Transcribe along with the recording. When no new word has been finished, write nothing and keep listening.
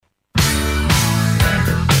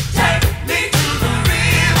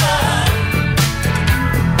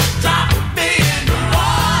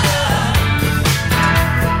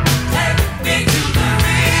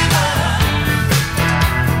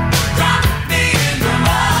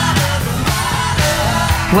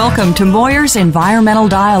Welcome to Moyer's Environmental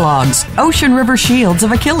Dialogues, Ocean River Shields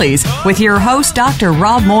of Achilles, with your host, Dr.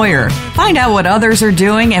 Rob Moyer. Find out what others are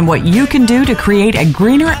doing and what you can do to create a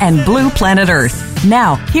greener and blue planet Earth.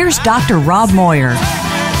 Now, here's Dr. Rob Moyer.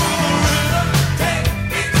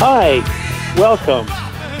 Hi, welcome.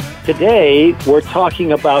 Today, we're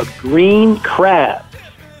talking about green crabs.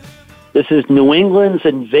 This is New England's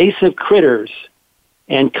invasive critters,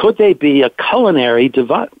 and could they be a culinary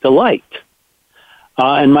delight?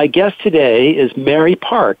 And my guest today is Mary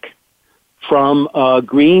Park from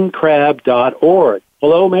greencrab.org.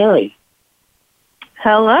 Hello, Mary.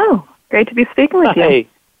 Hello. Great to be speaking with you. Hey.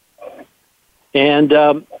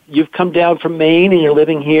 And you've come down from Maine, and you're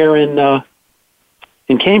living here in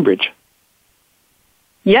Cambridge.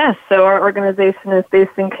 Yes. So our organization is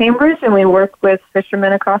based in Cambridge, and we work with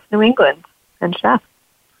fishermen across New England and chefs.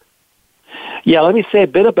 Yeah, let me say a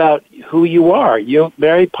bit about who you are.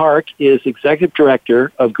 Mary Park is executive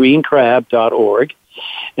director of greencrab.org,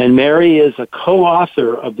 and Mary is a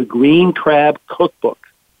co-author of the Green Crab Cookbook.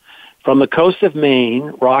 From the coast of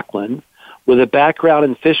Maine, Rockland, with a background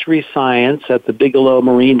in fisheries science at the Bigelow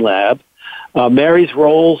Marine Lab, Mary's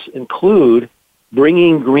roles include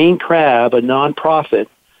bringing Green Crab, a nonprofit,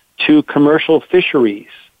 to commercial fisheries,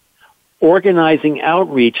 organizing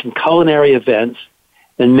outreach and culinary events,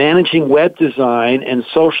 and managing web design and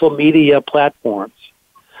social media platforms.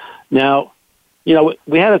 Now,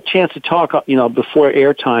 we had a chance to talk, before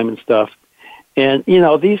airtime and stuff, and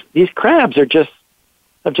these crabs have just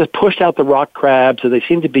pushed out the rock crabs, and they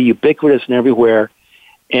seem to be ubiquitous and everywhere.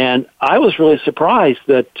 And I was really surprised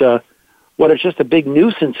that what is just a big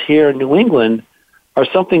nuisance here in New England are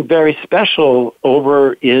something very special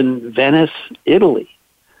over in Venice, Italy.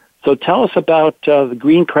 So tell us about the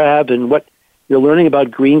green crab and what you're learning about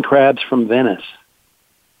green crabs from Venice.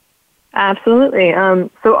 Absolutely.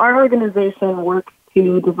 So our organization works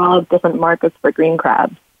to develop different markets for green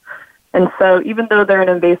crabs. And so even though they're an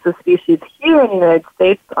invasive species here in the United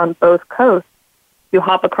States on both coasts, you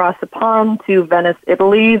hop across the pond to Venice,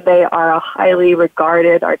 Italy, they are a highly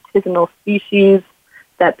regarded artisanal species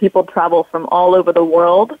that people travel from all over the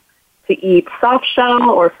world to eat soft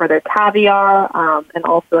shell or for their caviar, and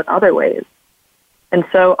also in other ways. And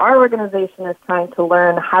so our organization is trying to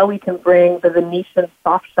learn how we can bring the Venetian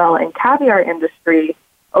soft shell and caviar industry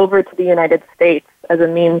over to the United States as a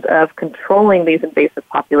means of controlling these invasive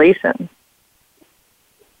populations.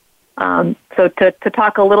 So to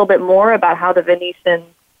talk a little bit more about how the Venetian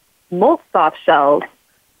molt soft shells,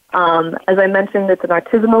 as I mentioned, it's an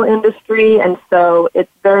artisanal industry, and so it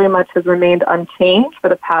very much has remained unchanged for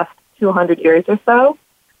the past 200 years or so.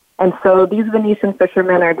 And so these Venetian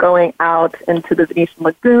fishermen are going out into the Venetian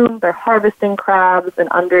lagoon, they're harvesting crabs, and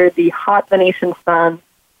under the hot Venetian sun,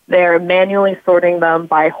 they're manually sorting them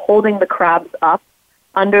by holding the crabs up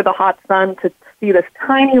under the hot sun to see this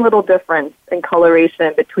tiny little difference in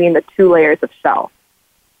coloration between the two layers of shell.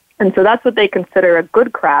 And so that's what they consider a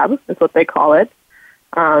good crab, is what they call it.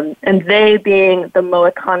 And they being the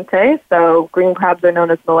molecante, so green crabs are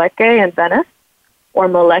known as molecche in Venice, or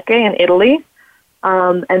molecche in Italy.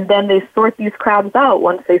 And then they sort these crabs out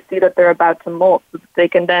once they see that they're about to molt, so that they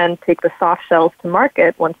can then take the soft shells to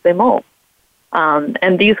market once they molt.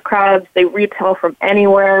 And these crabs, they retail from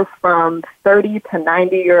anywhere from 30 to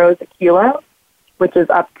 90 euros a kilo, which is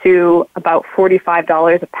up to about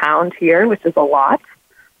 $45 a pound here, which is a lot.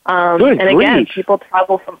 And again, people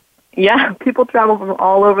travel from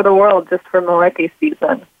all over the world just for molecche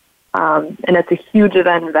season. And it's a huge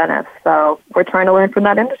event in Venice, so we're trying to learn from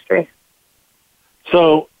that industry.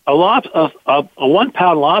 So a 1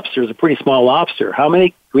 pound lobster is a pretty small lobster. How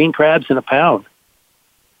many green crabs in a pound?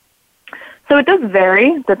 So it does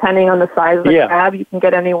vary depending on the size of the crab. You can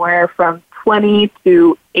get anywhere from 20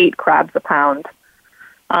 to 8 crabs a pound,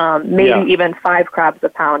 maybe even 5 crabs a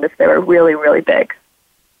pound if they were really, really big.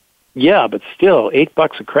 Yeah, but still,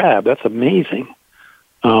 $8 a crab, that's amazing.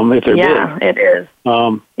 If they're big. Yeah, it is.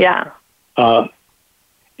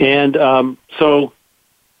 So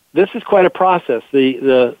this is quite a process.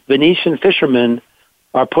 The Venetian fishermen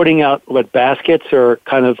are putting out baskets or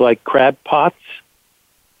kind of like crab pots,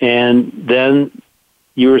 and then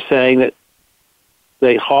you were saying that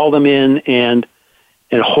they haul them in and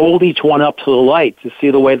hold each one up to the light to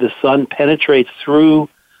see the way the sun penetrates through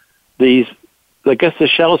these. I guess the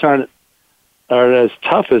shells aren't as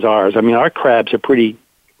tough as ours. I mean, our crabs are pretty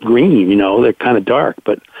green, they're kind of dark,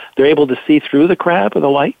 but they're able to see through the crab in the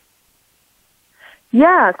light?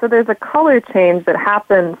 Yeah, so there's a color change that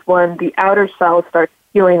happens when the outer shell starts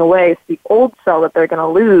peeling away. So the old shell that they're going to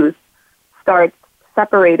lose starts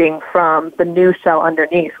separating from the new shell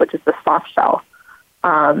underneath, which is the soft shell.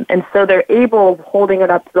 And so they're able, holding it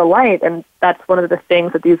up to the light, and that's one of the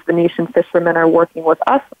things that these Venetian fishermen are working with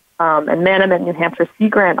us and Manomet New Hampshire Sea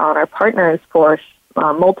Grant on, our partners for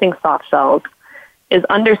molting soft shells, is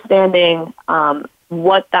understanding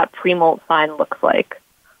what that pre-molt sign looks like.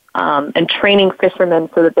 And training fishermen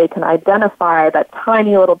so that they can identify that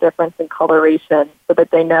tiny little difference in coloration so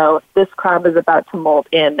that they know this crab is about to molt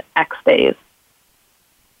in X days.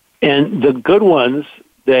 And the good ones,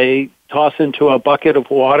 they toss into a bucket of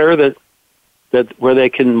water that where they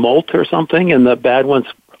can molt or something, and the bad ones,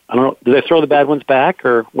 I don't know, do they throw the bad ones back,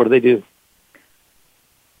 or what do they do?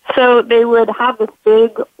 So they would have this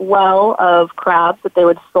big well of crabs that they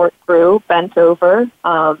would sort through, bent over,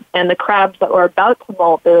 and the crabs that were about to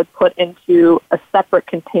molt, they would put into a separate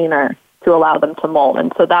container to allow them to molt.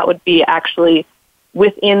 And so that would be actually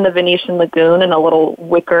within the Venetian lagoon in a little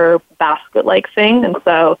wicker basket-like thing. And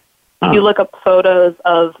so if you look up photos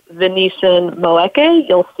of Venetian moeke,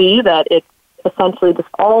 you'll see that it's essentially just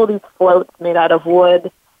all these floats made out of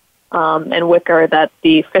wood and wicker that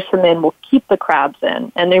the fishermen will keep the crabs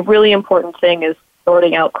in. And the really important thing is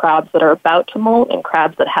sorting out crabs that are about to molt and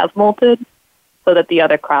crabs that have molted so that the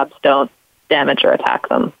other crabs don't damage or attack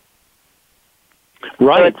them.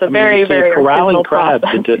 Right. So it's a very, very corralling crabs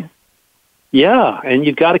process. into. Yeah, and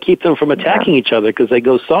you've got to keep them from attacking each other because they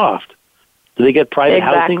go soft. Do they get private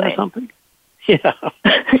housing or something? Yeah.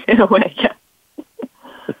 In a way, yeah.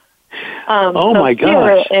 Oh my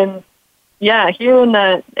gosh. Here in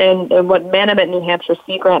what Manomet New Hampshire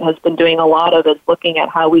Sea Grant has been doing a lot of is looking at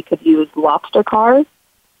how we could use lobster cars.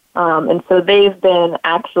 And so they've been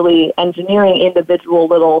actually engineering individual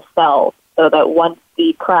little cells so that once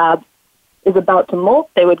the crab is about to molt,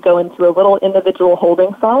 they would go into a little individual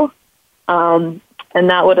holding cell. And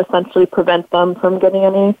that would essentially prevent them from getting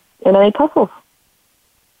in any tussles.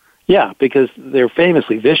 Yeah, because they're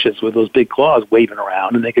famously vicious with those big claws waving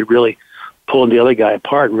around, and they could really pull the other guy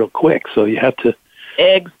apart real quick. So you have to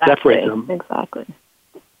separate them. Exactly.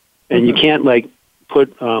 And you can't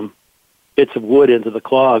put bits of wood into the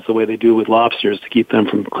claws the way they do with lobsters to keep them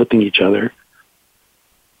from clipping each other.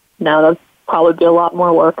 No, that'd probably be a lot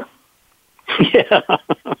more work. Yeah.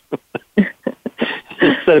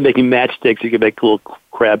 Instead of making matchsticks, you could make little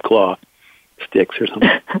crab claw sticks or something.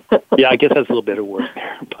 Yeah, I guess that's a little bit of work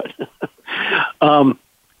there. But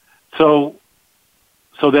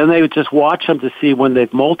so then they would just watch them to see when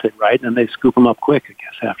they've molted, right? And they scoop them up quick, I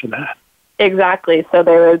guess, after that. Exactly. So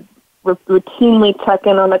they would routinely check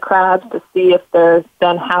in on the crabs to see if they're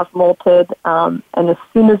done half molted. And as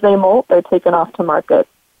soon as they molt, they're taken off to market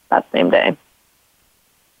that same day.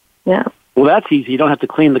 Yeah. Well, that's easy. You don't have to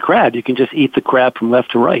clean the crab. You can just eat the crab from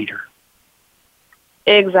left to right.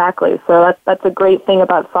 Exactly. So that's a great thing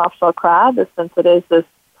about soft-shell crab, is since it is this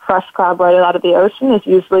fresh crab right out of the ocean, is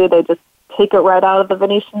usually they just take it right out of the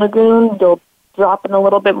Venetian lagoon. You'll drop in a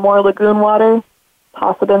little bit more lagoon water,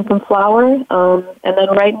 toss it in some flour, and then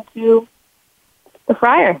right into the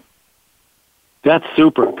fryer. That's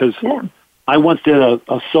super, because I once did a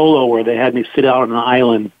solo where they had me sit out on an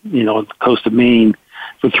island, on the coast of Maine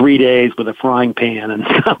for 3 days with a frying pan and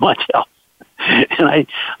not much else. And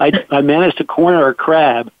I managed to corner a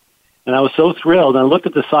crab, and I was so thrilled. And I looked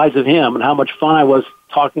at the size of him and how much fun I was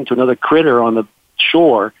talking to another critter on the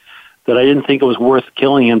shore that I didn't think it was worth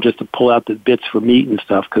killing him just to pull out the bits for meat and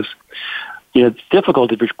stuff, because it's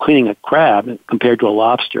difficult if you're cleaning a crab compared to a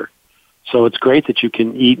lobster. So it's great that you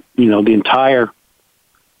can eat, the entire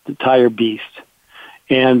beast.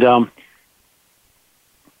 And so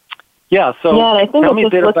and I think tell me a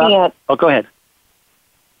bit about. Go ahead.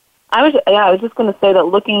 I was just going to say that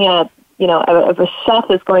looking at, if a chef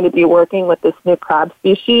is going to be working with this new crab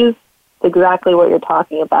species, it's exactly what you're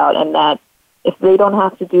talking about, and that if they don't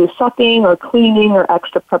have to do shucking or cleaning or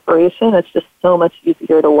extra preparation, it's just so much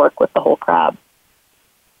easier to work with the whole crab.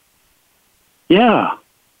 Yeah.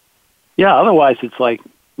 Yeah, otherwise it's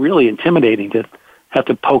really intimidating to have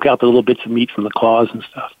to poke out the little bits of meat from the claws and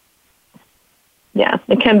stuff. Yeah,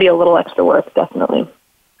 it can be a little extra work, definitely.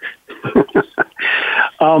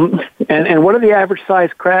 And what are the average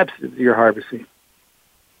size crabs that you're harvesting?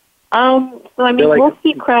 We'll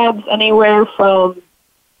see crabs anywhere from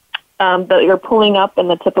that you're pulling up in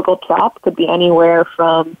the typical trap, could be anywhere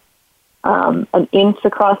from an inch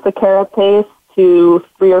across the carapace to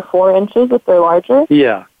 3 or 4 inches if they're larger.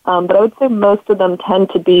 Yeah. But I would say most of them tend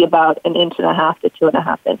to be about 1.5 to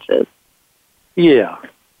 2.5 inches. Yeah.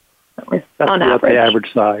 That's on about average. The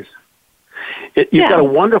average size. You've got a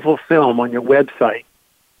wonderful film on your website,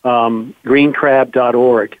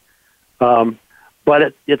 greencrab.org.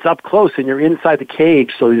 But it's up close, and you're inside the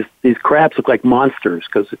cage, so these crabs look like monsters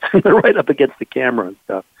because they're right up against the camera and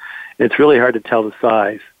stuff. It's really hard to tell the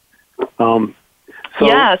size. Tell me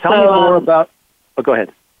more about... Oh, go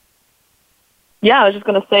ahead. Yeah, I was just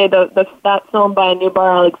going to say that film by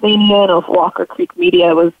Nubar Alexanian of Walker Creek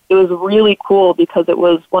Media was really cool because it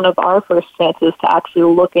was one of our first chances to actually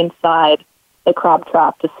look inside the crab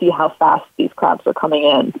trap to see how fast these crabs are coming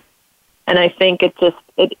in. And I think it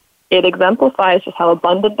exemplifies just how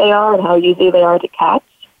abundant they are and how easy they are to catch,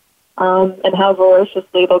 and how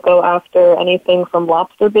voraciously they'll go after anything from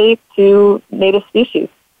lobster bait to native species.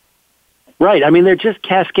 Right. I mean, they're just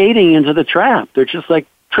cascading into the trap. They're just like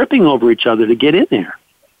tripping over each other to get in there.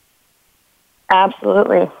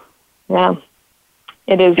 Absolutely. Yeah.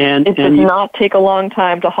 It does not take a long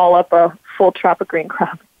time to haul up a full trap of green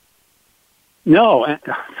crab. No, I'm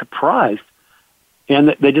surprised.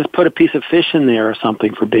 And they just put a piece of fish in there or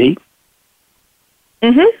something for bait?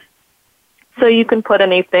 Mm-hmm. So you can put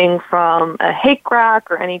anything from a hake rack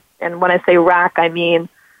and when I say rack, I mean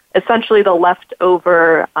essentially the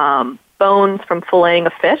leftover bones from filleting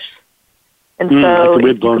a fish. And so like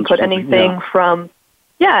you can put anything from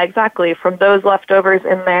those leftovers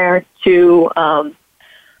in there to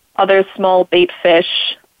other small bait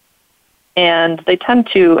fish, and they tend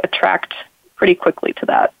to attract pretty quickly to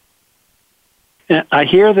that. I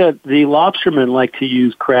hear that the lobstermen like to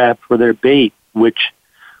use crab for their bait, which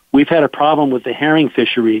we've had a problem with the herring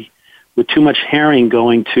fishery, with too much herring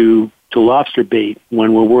going to lobster bait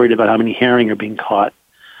when we're worried about how many herring are being caught.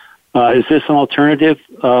 Is this an alternative?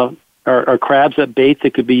 Are crabs a bait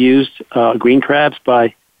that could be used, green crabs, by,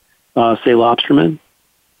 say, lobstermen?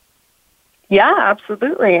 Yeah,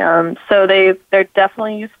 absolutely. So they're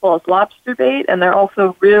definitely useful as lobster bait, and they're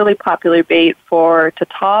also really popular bait for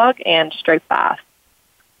tautog and striped bass.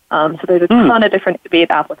 So there's a ton of different bait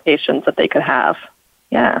applications that they could have.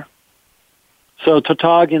 Yeah. So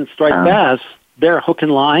tautog and striped bass, they're hook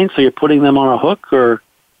and line, so you're putting them on a hook, or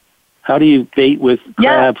how do you bait with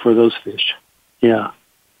crab for those fish? Yeah.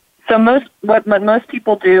 So what most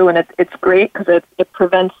people do, and it's great because it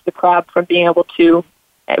prevents the crab from being able to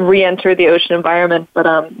re-enter the ocean environment, but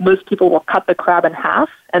most people will cut the crab in half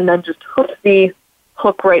and then just hook the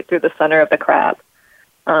hook right through the center of the crab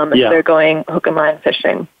if they're going hook and line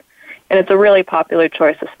fishing. And it's a really popular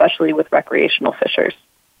choice, especially with recreational fishers.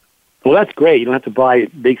 Well, that's great. You don't have to buy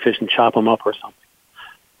big fish and chop them up or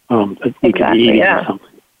something. You can be eating or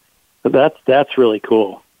something. But that's really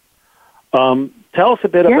cool. Tell us a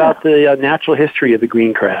bit about the natural history of the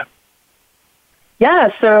green crab. Yeah,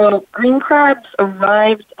 so green crabs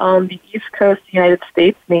arrived on the east coast of the United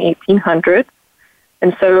States in the 1800s,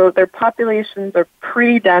 and so their populations are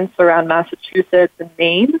pretty dense around Massachusetts and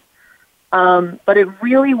Maine. But it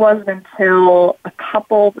really wasn't until a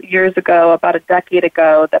couple years ago, about a decade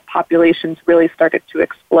ago, that populations really started to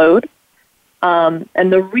explode. And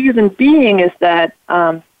the reason being is that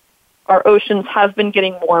our oceans have been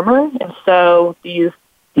getting warmer, and so these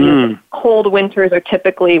cold winters are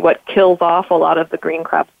typically what kills off a lot of the green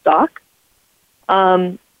crab stock.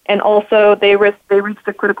 And also, they reached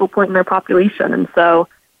a critical point in their population, and so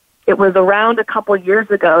it was around a couple years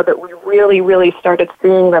ago that we really, really started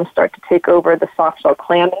seeing them start to take over the softshell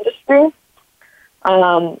clam industry.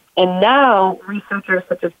 And now researchers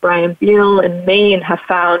such as Brian Beal in Maine have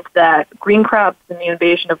found that green crabs and the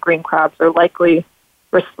invasion of green crabs are likely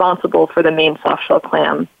responsible for the Maine softshell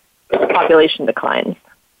clam population decline.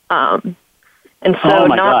 And so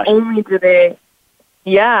not only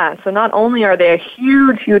are they a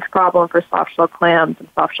huge, huge problem for softshell clams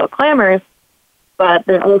and softshell clammers, but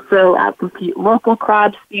they also outcompete local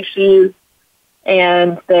crab species,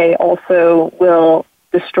 and they also will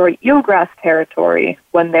destroy eelgrass territory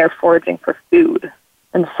when they're foraging for food.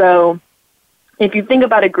 And so if you think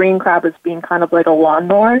about a green crab as being kind of like a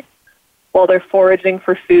lawnmower, while they're foraging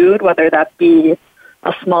for food, whether that be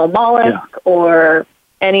a small mollusk or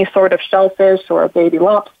any sort of shellfish or a baby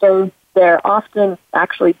lobster, they're often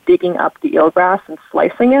actually digging up the eelgrass and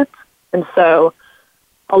slicing it. And so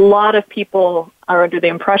a lot of people are under the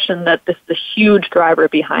impression that this is a huge driver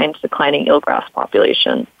behind declining eelgrass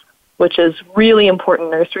population, which is really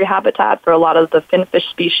important nursery habitat for a lot of the finfish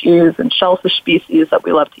species and shellfish species that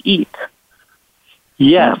we love to eat.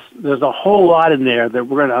 Yes, there's a whole lot in there that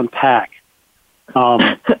we're going to unpack.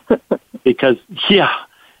 Because,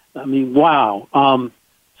 I mean, wow.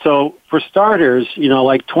 So for starters,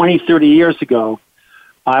 like 20, 30 years ago,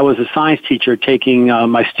 I was a science teacher taking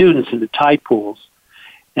my students into tide pools.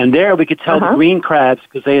 And there we could tell the green crabs,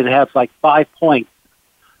 because they have like 5 points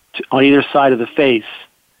on either side of the face.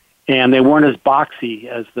 And they weren't as boxy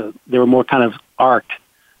as they were more kind of arced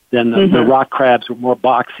than the rock crabs were more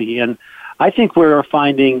boxy. And I think we're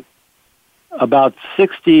finding about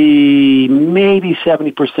 60, maybe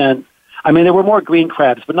 70%. I mean, there were more green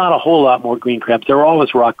crabs, but not a whole lot more green crabs. There were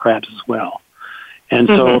always rock crabs as well. And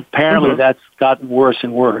so apparently that's gotten worse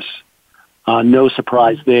and worse. No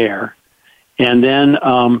surprise there. And then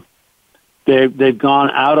they've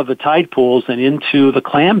gone out of the tide pools and into the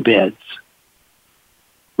clam beds,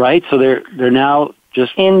 right? So they're now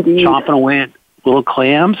just chomping away at little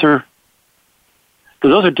clams, or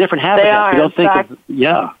because those are different habitats. They are. You don't think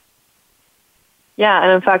yeah. Yeah,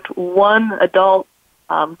 and in fact, one adult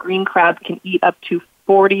green crab can eat up to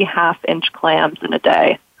 40 half-inch clams in a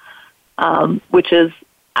day, which is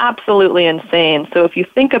absolutely insane. So if you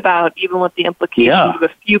think about even with the implications of a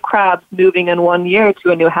few crabs moving in 1 year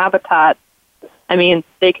to a new habitat, I mean,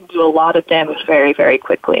 they can do a lot of damage very, very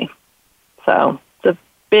quickly. So it's a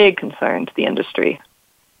big concern to the industry.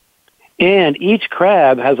 And each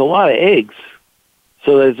crab has a lot of eggs.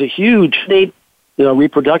 So there's a huge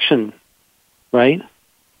reproduction, right?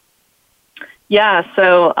 Yeah,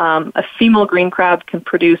 so a female green crab can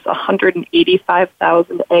produce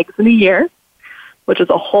 185,000 eggs in a year, which is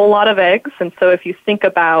a whole lot of eggs. And so if you think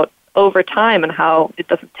about over time and how it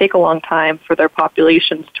doesn't take a long time for their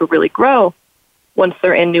populations to really grow once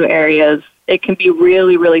they're in new areas, it can be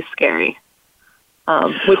really, really scary,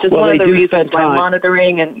 which is one of the reasons why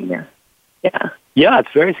monitoring and, Yeah,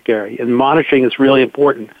 it's very scary, and monitoring is really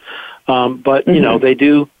important. But, you know, they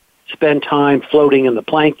do spend time floating in the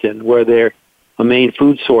plankton where they're a main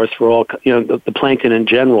food source for all, you know, the plankton in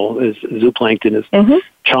general is zooplankton is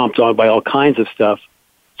chomped on by all kinds of stuff.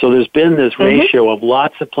 So there's been this ratio of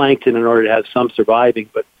lots of plankton in order to have some surviving,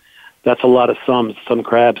 but that's a lot of some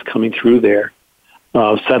crabs coming through there,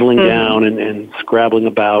 settling down and scrabbling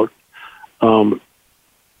about. And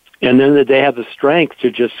then they have the strength to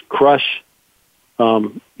just crush,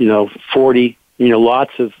 40,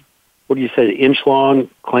 lots of, what do you say, inch-long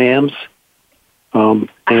clams? And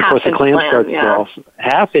of course the clam starts to also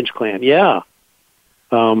half-inch clam,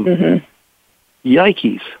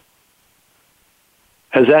 Yikes.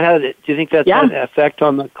 Has that had, do you think that's had an effect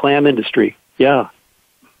on the clam industry? Yeah.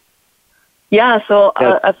 Yeah, so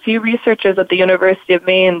a few researchers at the University of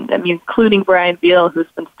Maine, including Brian Beal,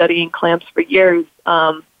 who's been studying clams for years,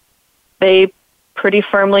 they pretty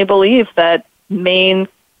firmly believe that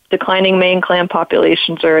declining Maine clam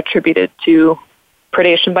populations are attributed to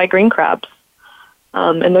predation by green crabs.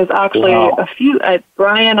 And there's actually a few,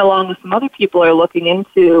 Brian, along with some other people, are looking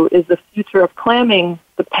into is the future of clamming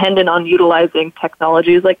dependent on utilizing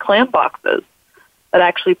technologies like clam boxes that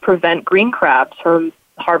actually prevent green crabs from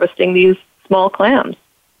harvesting these small clams.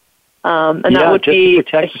 And that would be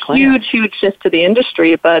a huge, huge shift to the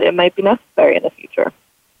industry, but it might be necessary in the future.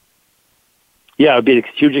 Yeah, it would be a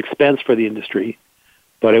huge expense for the industry,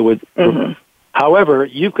 but it would. However,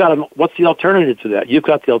 what's the alternative to that? You've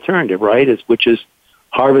got the alternative, right? Which is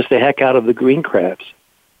harvest the heck out of the green crabs.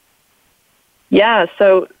 Yeah,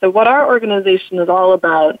 so what our organization is all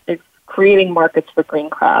about is creating markets for green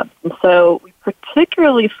crabs. And so we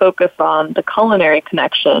particularly focus on the culinary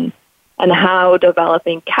connection and how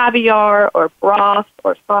developing caviar or broth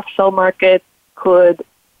or soft shell markets could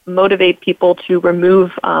motivate people to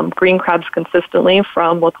remove green crabs consistently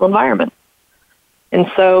from local environments. And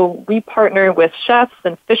so we partner with chefs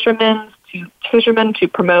and fishermen to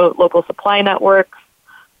promote local supply networks,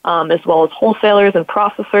 as well as wholesalers and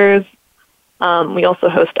processors. We also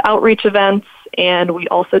host outreach events, and we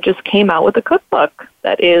also just came out with a cookbook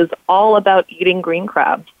that is all about eating green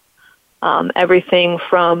crabs. Everything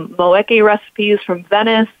from moeke recipes from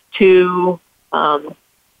Venice to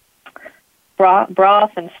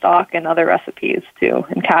broth and stock and other recipes too,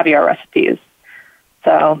 and caviar recipes.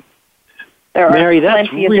 So there are Mary, that's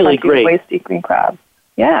plenty really of great. ways to eat green crabs.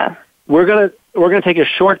 Yeah. We're gonna take a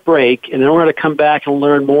short break, and then we're gonna come back and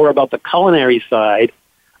learn more about the culinary side,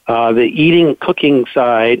 the cooking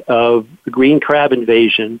side of the green crab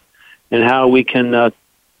invasion, and how we can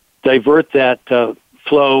divert that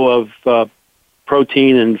flow of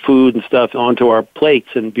protein and food and stuff onto our plates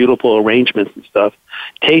and beautiful arrangements and stuff,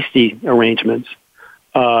 tasty arrangements,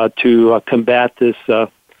 to combat this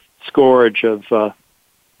scourge of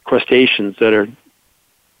crustaceans that are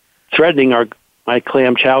threatening my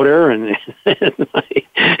clam chowder and my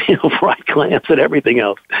fried clams and everything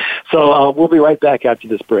else. So we'll be right back after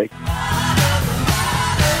this break.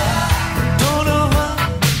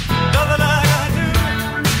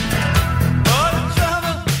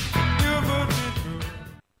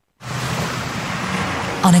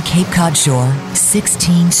 On a the Cape Cod shore,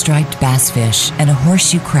 16 striped bass fish and a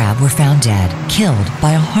horseshoe crab were found dead, killed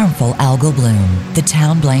by a harmful algal bloom. The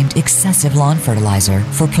town blamed excessive lawn fertilizer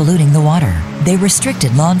for polluting the water. They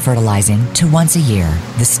restricted lawn fertilizing to once a year.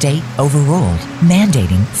 The state overruled,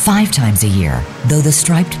 mandating 5 times a year. Though the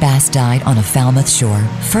striped bass died on a Falmouth shore,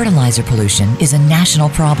 fertilizer pollution is a national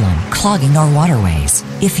problem, clogging our waterways.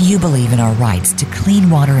 If you believe in our rights to clean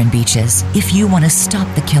water and beaches, if you want to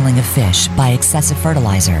stop the killing of fish by excessive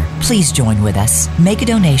fertilizer, please join with us. Make a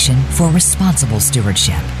donation for responsible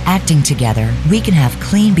stewardship. Acting together, we can have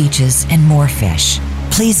clean beaches and more fish.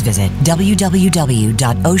 Please visit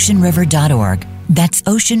www.oceanriver.org. That's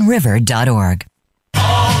oceanriver.org.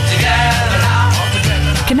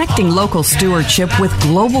 Connecting local stewardship with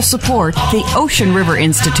global support, the Ocean River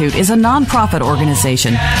Institute is a nonprofit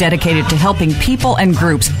organization dedicated to helping people and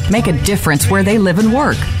groups make a difference where they live and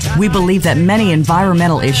work. We believe that many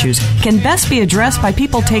environmental issues can best be addressed by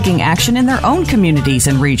people taking action in their own communities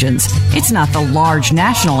and regions. It's not the large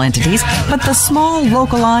national entities, but the small,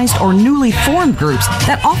 localized, or newly formed groups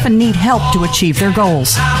that often need help to achieve their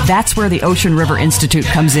goals. That's where the Ocean River Institute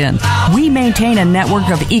comes in. We maintain a network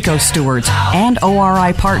of eco-stewards and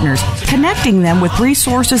ORI partners, connecting them with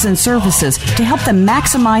resources and services to help them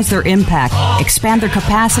maximize their impact, expand their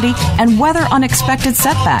capacity, and weather unexpected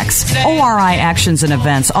setbacks. ORI actions and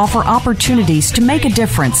events offer opportunities to make a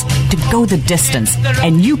difference, to go the distance,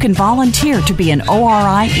 and you can volunteer to be an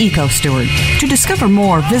ORI eco-steward. To discover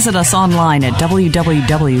more, visit us online at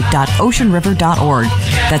www.oceanriver.org.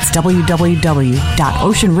 That's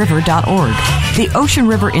www.oceanriver.org. The Ocean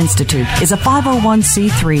River Institute is a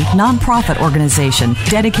 501c3 nonprofit organization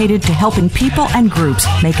dedicated to helping people and groups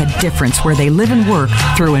make a difference where they live and work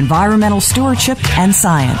through environmental stewardship and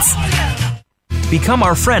science. Become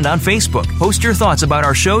our friend on Facebook. Post your thoughts about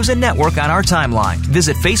our shows and network on our timeline.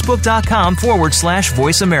 Visit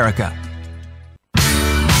facebook.com/Voice America.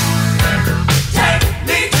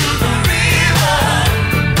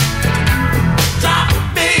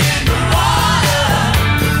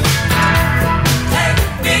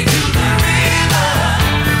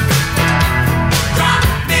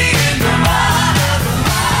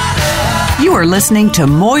 You are listening to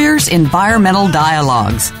Moyer's Environmental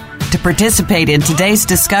Dialogues. To participate in today's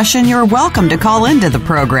discussion, you're welcome to call into the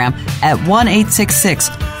program at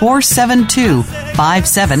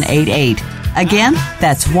 1-866-472-5788. Again,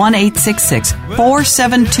 that's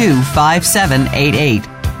 1-866-472-5788.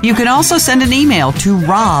 You can also send an email to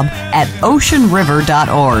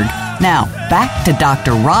rob@oceanriver.org. Now, back to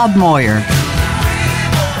Dr. Rob Moyer.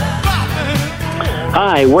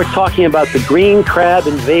 Hi, we're talking about the green crab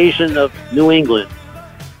invasion of New England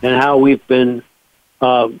and how we've been,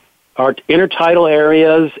 our intertidal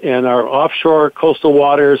areas and our offshore coastal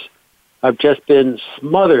waters have just been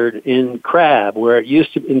smothered in crab, where it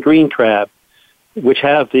used to be in green crab, which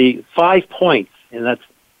have the 5 points, and that's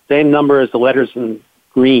the same number as the letters in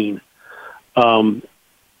green. And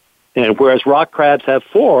whereas rock crabs have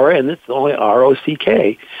 4, and it's only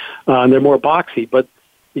ROCK, and they're more boxy, but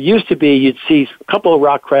it used to be you'd see a couple of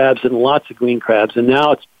rock crabs and lots of green crabs, and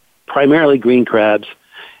now it's primarily green crabs,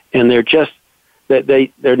 and they're just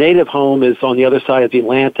their native home is on the other side of the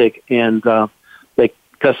Atlantic, and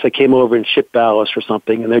because they came over in ship ballast or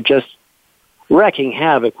something, and they're just wreaking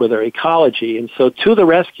havoc with their ecology. And so, to the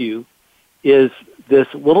rescue is this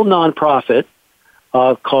little nonprofit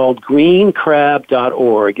called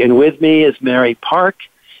greencrab.org, and with me is Mary Park,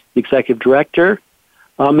 the executive director.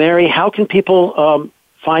 Mary, how can people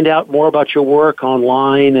find out more about your work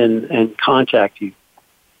online and contact you?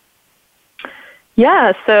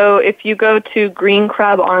 Yeah, so if you go to Green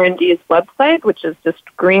Crab R&D's website, which is just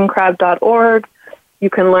greencrab.org,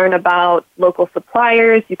 you can learn about local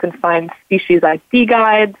suppliers, you can find species ID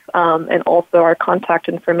guides, and also our contact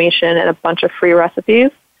information and a bunch of free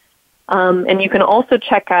recipes. And you can also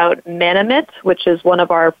check out Manamit, which is one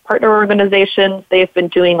of our partner organizations. They've been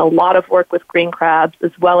doing a lot of work with green crabs,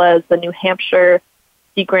 as well as the New Hampshire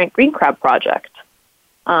Sea Grant Green Crab Project.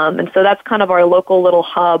 And so that's kind of our local little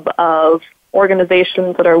hub of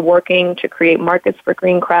organizations that are working to create markets for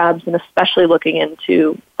green crabs, and especially looking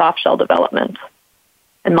into soft shell development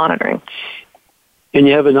and monitoring. And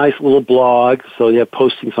you have a nice little blog, so you have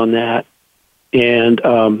postings on that. And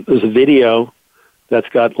there's a video that's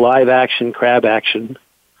got live action, crab action.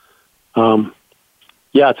 Yeah,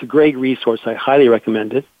 it's a great resource. I highly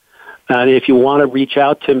recommend it. And if you want to reach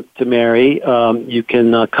out to Mary, you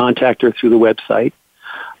can contact her through the website.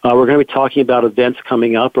 We're going to be talking about events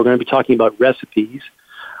coming up. We're going to be talking about recipes.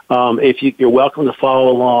 You're welcome to follow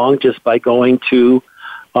along just by going to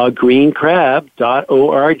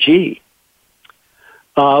greencrab.org.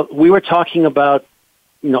 We were talking about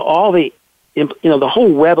all the, the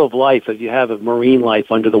whole web of life that you have of marine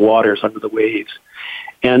life under the waters, under the waves.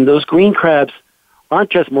 And those green crabs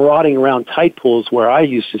aren't just marauding around tide pools where I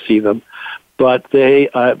used to see them, but they,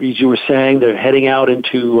 as you were saying, they're heading out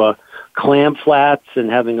into clam flats and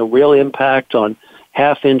having a real impact on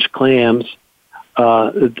half-inch clams,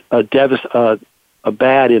 a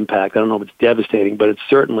bad impact. I don't know if it's devastating, but it's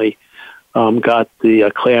certainly got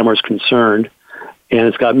the clammers concerned, and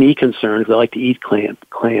it's got me concerned because I like to eat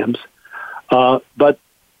clams. But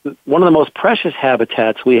one of the most precious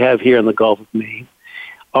habitats we have here in the Gulf of Maine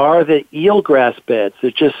are the eelgrass beds.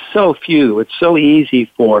 There's just so few. It's so easy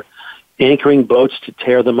for anchoring boats to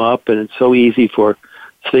tear them up, and it's so easy for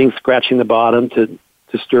things scratching the bottom to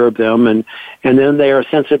disturb them, and then they are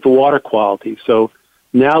sensitive to water quality. So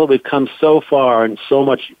now that we've come so far and so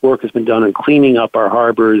much work has been done in cleaning up our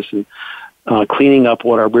harbors and cleaning up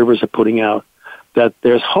what our rivers are putting out, that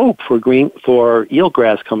there's hope for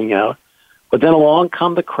eelgrass coming out. But then along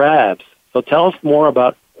come the crabs. So tell us more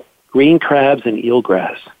about green crabs and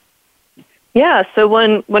eelgrass. Yeah, so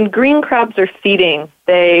when green crabs are feeding,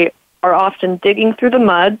 they are often digging through the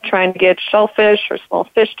mud, trying to get shellfish or small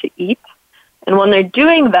fish to eat. And when they're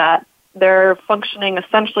doing that, they're functioning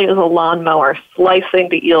essentially as a lawnmower, slicing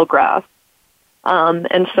the eelgrass.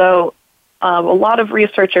 And so a lot of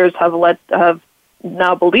researchers have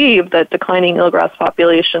now believed that declining eelgrass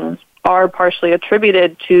populations are partially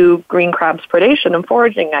attributed to green crabs' predation and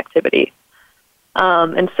foraging activity.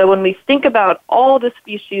 And so when we think about all the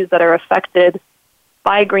species that are affected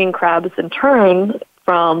by green crabs in turn,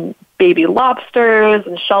 from baby lobsters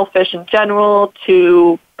and shellfish in general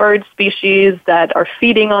to bird species that are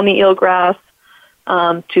feeding on the eelgrass,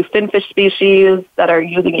 to finfish species that are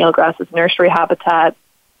using eelgrass as nursery habitat,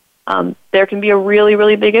 there can be a really,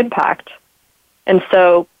 really big impact. And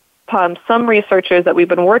so some researchers that we've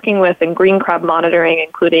been working with in green crab monitoring,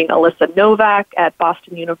 including Alyssa Novak at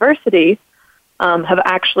Boston University, have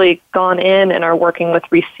actually gone in and are working with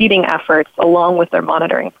reseeding efforts along with their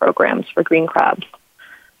monitoring programs for green crabs.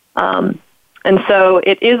 And so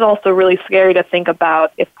it is also really scary to think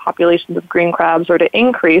about if populations of green crabs were to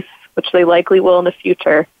increase, which they likely will in the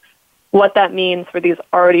future, what that means for these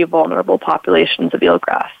already vulnerable populations of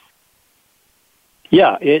eelgrass.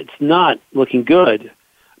 Yeah, it's not looking good,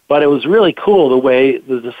 but it was really cool the way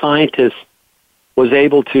the scientist was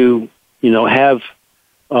able to, have,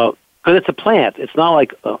 because it's a plant. It's not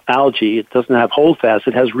like algae. It doesn't have holdfast.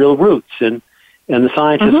 It has real roots, and the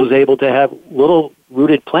scientist was able to have little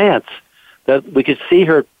rooted plants that we could see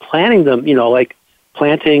her planting them, like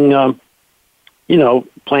planting,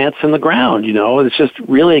 plants in the ground, It's just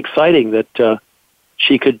really exciting that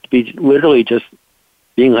she could be literally just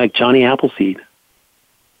being like Johnny Appleseed.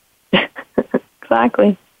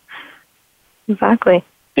 Exactly.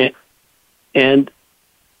 And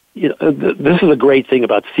this is a great thing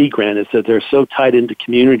about Sea Grant is that they're so tied into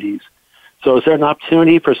communities. So is there an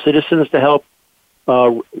opportunity for citizens to help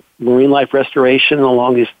marine life restoration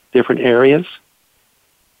along these different areas?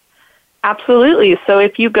 Absolutely. So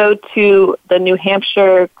if you go to the New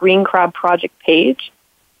Hampshire Green Crab Project page,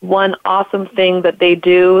 one awesome thing that they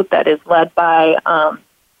do that is led by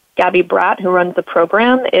Gabby Bratt, who runs the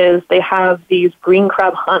program, is they have these green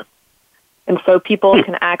crab hunts. And so people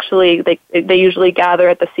can actually, they usually gather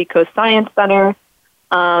at the Seacoast Science Center,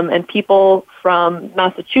 and people from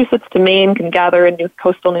Massachusetts to Maine can gather in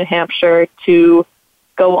coastal New Hampshire to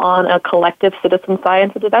go on a collective citizen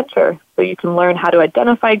science adventure. So you can learn how to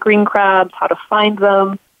identify green crabs, how to find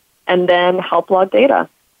them, and then help log data.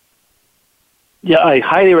 Yeah, I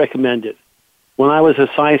highly recommend it. When I was a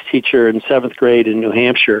science teacher in 7th grade in New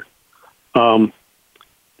Hampshire, the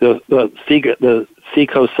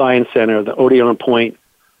Seacoast Science Center, the Odeon Point,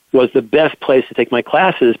 was the best place to take my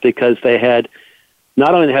classes because they had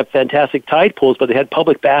not only have fantastic tide pools, but they had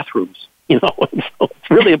public bathrooms. And so it's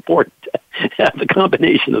really important to have the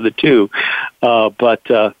combination of the two. But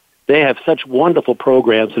they have such wonderful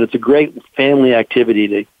programs, and it's a great family activity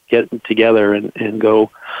to get together and go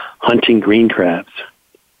hunting green crabs.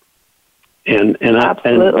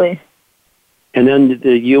 Absolutely. And then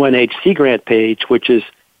the UNH Sea Grant page, which is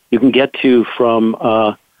you can get to from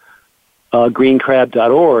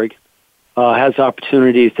greencrab.org, has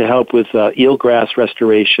opportunities to help with eelgrass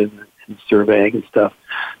restoration and surveying and stuff.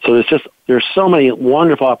 So there's so many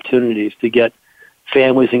wonderful opportunities to get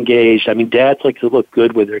families engaged. I mean, dads like to look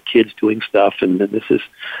good with their kids doing stuff, and this is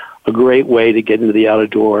a great way to get into the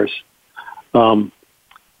outdoors. So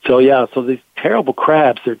these terrible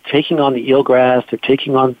crabs, they're taking on the eelgrass, they're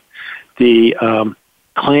taking on the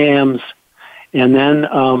clams, and then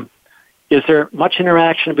is there much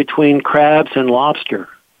interaction between crabs and lobster?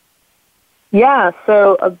 Yeah,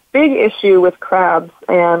 so a big issue with crabs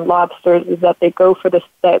and lobsters is that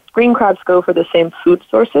that green crabs go for the same food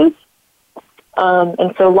sources.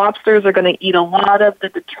 And so lobsters are going to eat a lot of the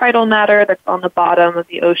detrital matter that's on the bottom of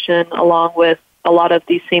the ocean, along with a lot of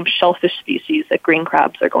these same shellfish species that green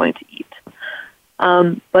crabs are going to eat.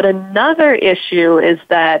 But another issue is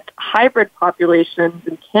that hybrid populations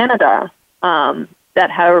in Canada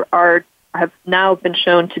that have now been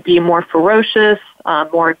shown to be more ferocious,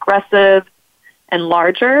 more aggressive, and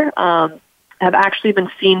larger, have actually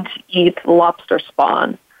been seen to eat the lobster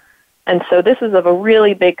spawn. And so this is of a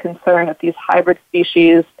really big concern if these hybrid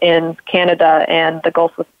species in Canada and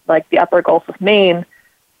the upper Gulf of Maine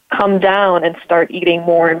come down and start eating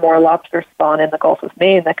more and more lobster spawn in the Gulf of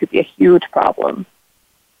Maine. That could be a huge problem.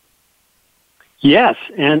 Yes,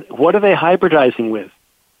 and what are they hybridizing with?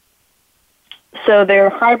 So they're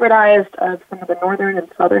hybridized of some of the northern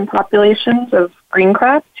and southern populations of green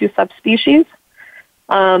crab, 2 subspecies.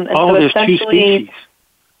 There's 2 species.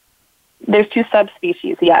 There's 2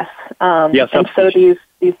 subspecies, yes. Subspecies. And so these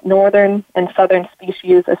northern and southern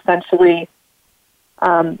species essentially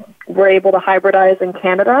were able to hybridize in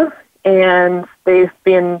Canada, and they've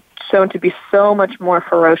been shown to be so much more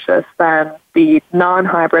ferocious than the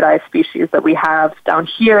non-hybridized species that we have down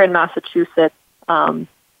here in Massachusetts and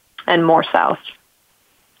more south.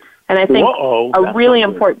 And I think a really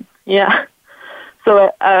important,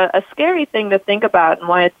 So a scary thing to think about, and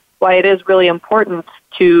why it is really important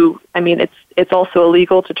it's also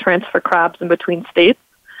illegal to transfer crabs in between states.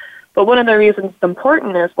 But one of the reasons it's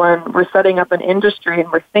important is when we're setting up an industry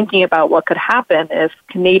and we're thinking about what could happen if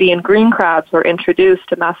Canadian green crabs were introduced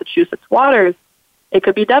to Massachusetts waters, it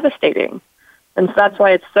could be devastating. And so that's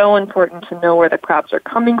why it's so important to know where the crabs are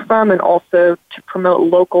coming from, and also to promote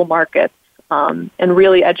local markets and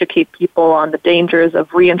really educate people on the dangers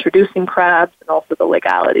of reintroducing crabs and also the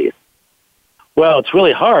legalities. Well, it's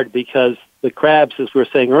really hard because the crabs, as we were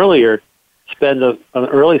saying earlier, spend an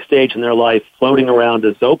early stage in their life floating around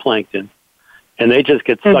as zooplankton, and they just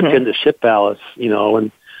get sucked into ship ballasts,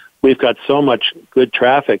 and we've got so much good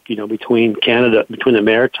traffic, between Canada, between the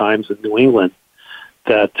Maritimes and New England,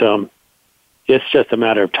 that it's just a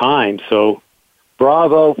matter of time. So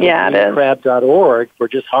bravo for greencrab.org for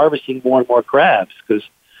just harvesting more and more crabs, because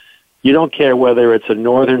you don't care whether it's a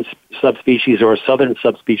northern subspecies or a southern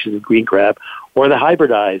subspecies of green crab or the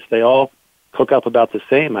hybridized. They all cook up about the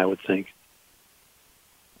same, I would think.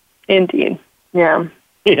 Indeed. Yeah.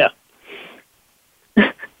 Yeah.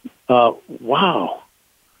 Wow.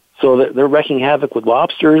 So they're wreaking havoc with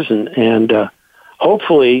lobsters, and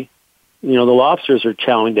hopefully, the lobsters are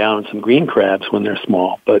chowing down on some green crabs when they're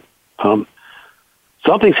small. But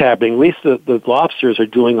something's happening. At least the lobsters are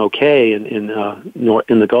doing okay in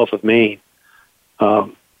the Gulf of Maine. At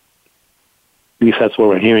least that's what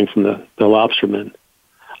we're hearing from the lobstermen.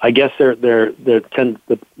 I guess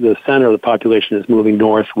the center of the population is moving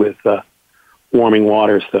north with warming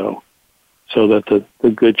waters, though, so that the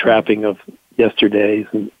good trapping of yesterday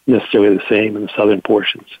isn't necessarily the same in the southern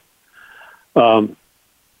portions. Do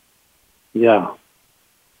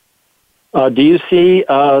you see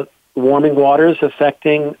warming waters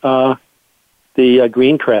affecting the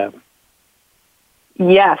green crab?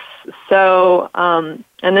 Yes. So, and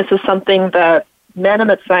this is something that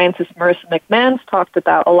Manomet scientist Marissa McMahon's talked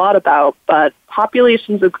a lot about, but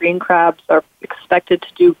populations of green crabs are expected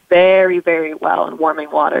to do very, very well in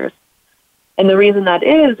warming waters. And the reason that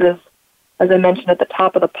is, as I mentioned at the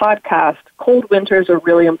top of the podcast, cold winters are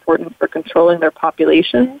really important for controlling their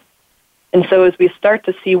populations. And so as we start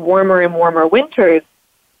to see warmer and warmer winters,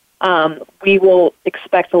 we will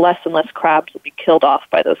expect less and less crabs will be killed off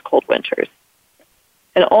by those cold winters.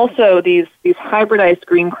 And also, these hybridized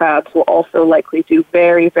green crabs will also likely do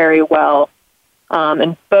very, very well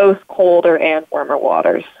in both colder and warmer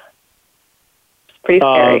waters. It's pretty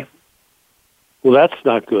scary. Well, that's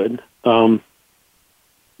not good. That's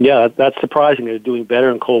surprising. They're doing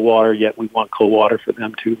better in cold water, yet we want cold water for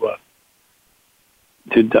them to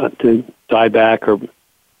die back, or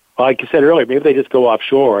like I said earlier, maybe they just go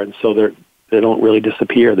offshore, and so they don't really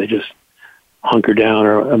disappear. They just hunker down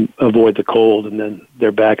or avoid the cold, and then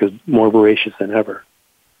their back is more voracious than ever.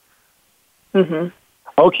 Mm-hmm.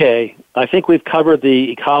 Okay, I think we've covered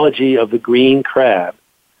the ecology of the green crab.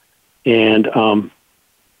 And,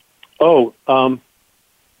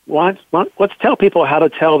 let's tell people how to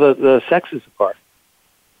tell the sexes apart.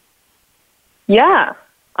 Yeah.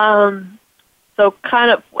 So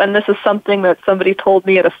kind of, and this is something that somebody told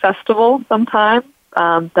me at a festival sometime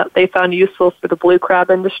that they found useful for the blue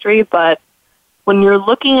crab industry, but when you're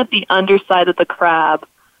looking at the underside of the crab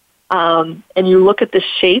and you look at the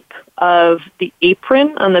shape of the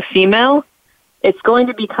apron on the female, it's going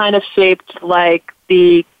to be kind of shaped like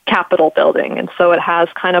the Capitol building. And so it has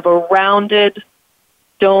kind of a rounded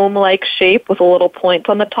dome-like shape with a little point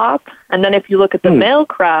on the top. And then if you look at the male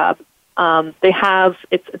crab,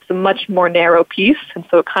 it's a much more narrow piece. And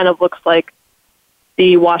so it kind of looks like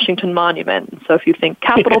the Washington Monument. So if you think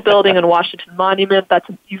Capitol building and Washington Monument, that's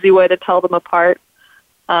an easy way to tell them apart.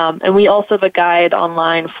 And we also have a guide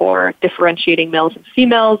online for differentiating males and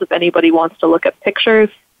females if anybody wants to look at pictures.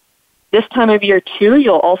 This time of year, too,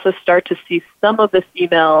 you'll also start to see some of the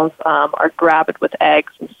females are gravid with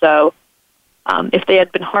eggs. And so if they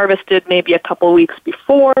had been harvested maybe a couple weeks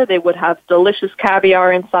before, they would have delicious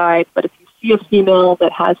caviar inside. But if you see a female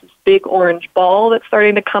that has this big orange ball that's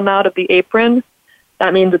starting to come out of the apron,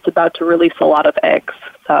 that means it's about to release a lot of eggs.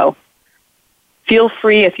 So feel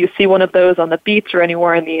free, if you see one of those on the beach or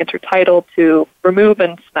anywhere in the intertidal, to remove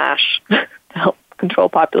and smash to help control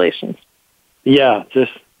populations. Yeah,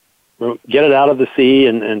 just get it out of the sea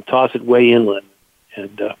and toss it way inland,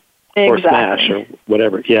 and or smash or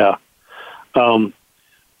whatever. Yeah.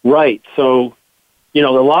 Right. So, the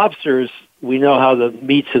lobsters, we know how the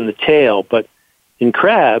meat's in the tail, but in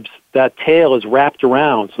crabs, that tail is wrapped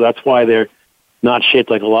around, so that's why they're not shaped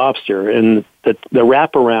like a lobster. And the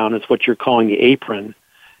wraparound is what you're calling the apron,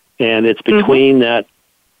 and it's between that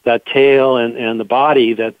tail and the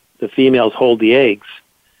body that the females hold the eggs.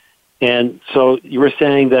 And so you were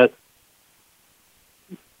saying that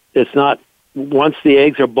it's not, once the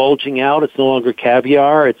eggs are bulging out, it's no longer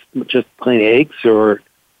caviar, it's just plain eggs, or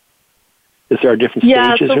is there different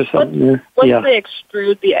stages or something? Once they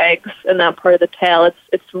extrude the eggs in that part of the tail,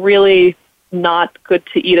 it's really not good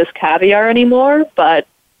to eat as caviar anymore. But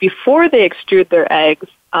before they extrude their eggs,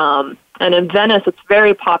 and in Venice it's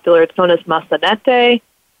very popular, it's known as massanette,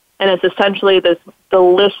 and it's essentially this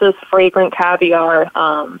delicious, fragrant caviar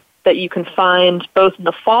that you can find both in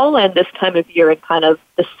the fall and this time of year in kind of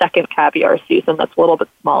the second caviar season that's a little bit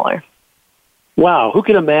smaller. Wow, who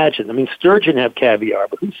can imagine? I mean, sturgeon have caviar,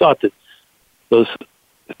 but who thought that those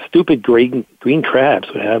stupid green crabs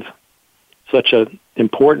would have such an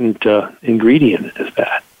important ingredient as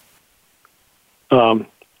that?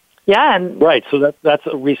 Yeah. And right, so that's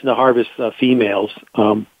a reason to harvest females,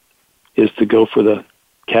 is to go for the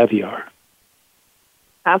caviar.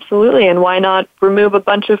 Absolutely, and why not remove a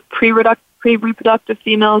bunch of pre-reproductive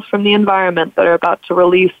females from the environment that are about to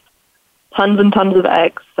release tons and tons of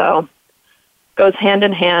eggs? So it goes hand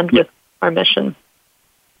in hand with our mission.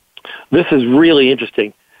 This is really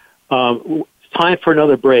interesting. It's time for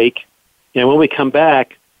another break, and when we come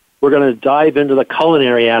back, we're going to dive into the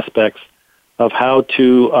culinary aspects of how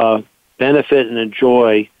to benefit and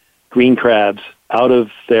enjoy green crabs out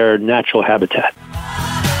of their natural habitat.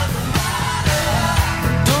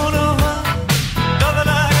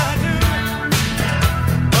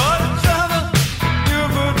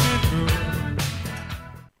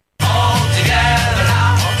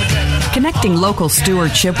 Connecting local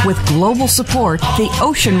stewardship with global support, the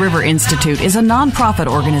Ocean River Institute is a nonprofit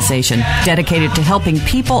organization dedicated to helping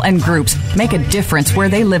people and groups make a difference where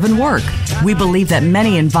they live and work. We believe that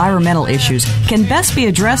many environmental issues can best be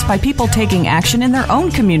addressed by people taking action in their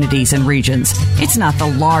own communities and regions. It's not the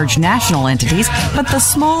large national entities, but the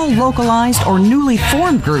small, localized, or newly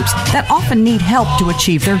formed groups that often need help to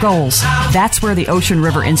achieve their goals. That's where the Ocean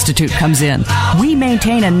River Institute comes in. We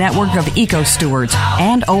maintain a network of eco-stewards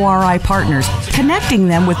and ORI partners, connecting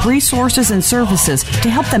them with resources and services to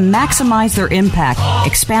help them maximize their impact,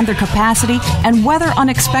 expand their capacity, and weather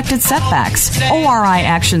unexpected setbacks. ORI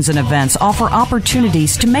actions and events offer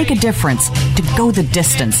opportunities to make a difference, to go the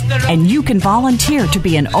distance, and you can volunteer to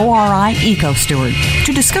be an ORI eco-steward.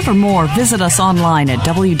 To discover more, visit us online at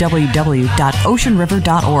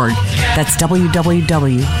www.oceanriver.org. That's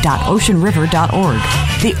www.oceanriver.org.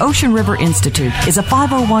 The Ocean River Institute is a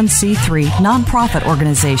 501c3 nonprofit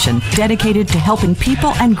organization dedicated to helping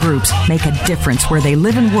people and groups make a difference where they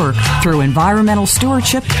live and work through environmental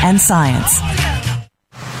stewardship and science.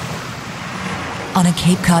 On a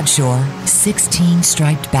Cape Cod shore, 16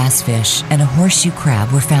 striped bass fish and a horseshoe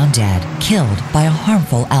crab were found dead, killed by a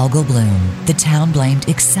harmful algal bloom. The town blamed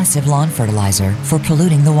excessive lawn fertilizer for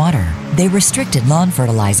polluting the water. They restricted lawn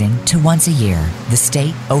fertilizing to once a year. The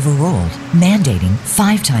state overruled, mandating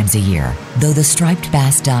 5 times a year. Though the striped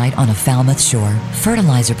bass died on a Falmouth shore,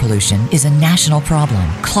 fertilizer pollution is a national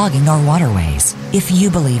problem, clogging our waterways. If you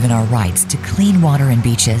believe in our rights to clean water and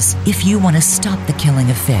beaches, if you want to stop the killing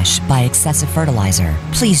of fish by excessive fertilizer,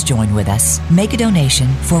 please join with us. Make a donation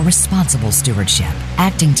for responsible stewardship.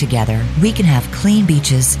 Acting together, we can have clean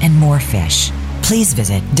beaches and more fish. Please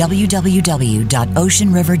visit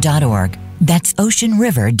www.oceanriver.org. That's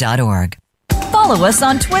oceanriver.org. follow us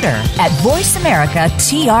on Twitter at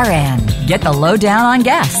VoiceAmericaTRN. Get the lowdown on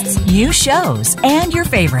guests, new shows, and your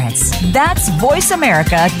favorites. That's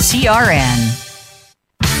VoiceAmericaTRN.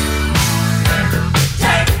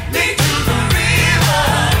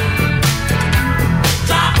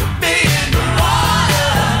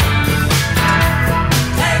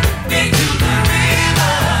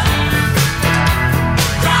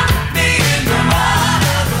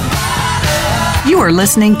 You are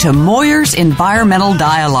listening to Moyer's Environmental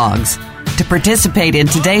Dialogues. To participate in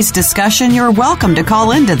today's discussion, you're welcome to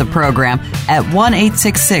call into the program at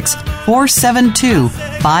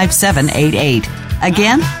 1-866-472-5788.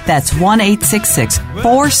 Again, that's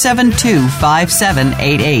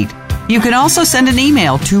 1-866-472-5788. You can also send an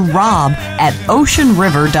email to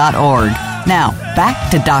rob@oceanriver.org. Now,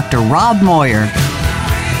 back to Dr. Rob Moyer.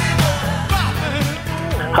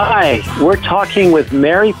 Hi, we're talking with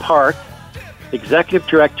Mary Park, Executive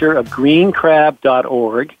Director of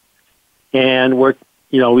greencrab.org. And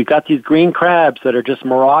we've got these green crabs that are just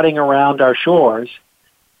marauding around our shores.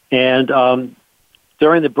 And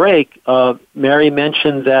during the break, Mary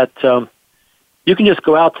mentioned that you can just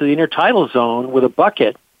go out to the intertidal zone with a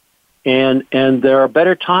bucket, and there are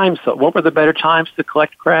better times. So what were the better times to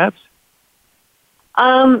collect crabs?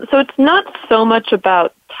 So it's not so much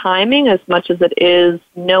about timing as much as it is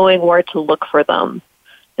knowing where to look for them.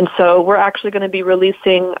 And so we're actually going to be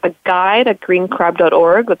releasing a guide at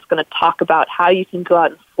greencrab.org that's going to talk about how you can go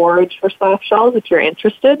out and forage for soft shells if you're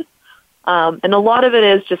interested. And a lot of it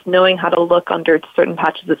is just knowing how to look under certain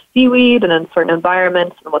patches of seaweed and in certain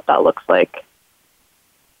environments and what that looks like.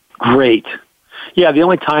 Great. Yeah, the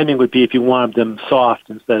only timing would be if you wanted them soft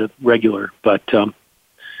instead of regular. But the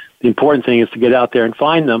important thing is to get out there and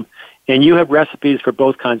find them. And you have recipes for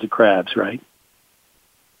both kinds of crabs, right?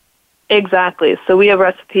 Exactly. So we have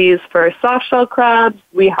recipes for soft-shell crabs.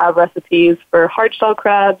 We have recipes for hard-shell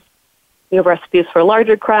crabs. We have recipes for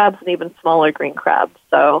larger crabs and even smaller green crabs.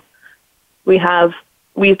 So we kind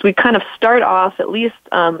of start off at least,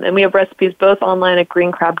 and we have recipes both online at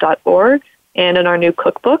greencrab.org and in our new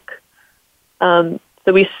cookbook. So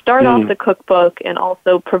we start off the cookbook and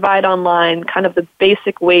also provide online kind of the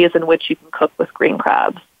basic ways in which you can cook with green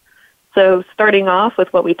crabs. So starting off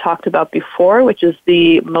with what we talked about before, which is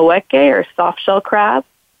the moeke or soft-shell crab,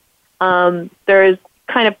 there's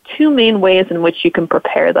kind of two main ways in which you can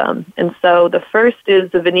prepare them. And so the first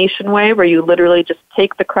is the Venetian way, where you literally just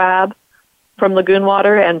take the crab from lagoon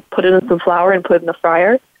water and put it in some flour and put it in the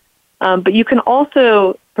fryer. But you can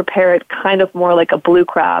also prepare it kind of more like a blue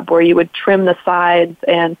crab, where you would trim the sides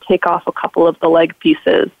and take off a couple of the leg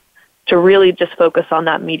pieces to really just focus on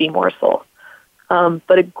that meaty morsel.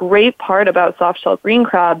 But a great part about soft-shell green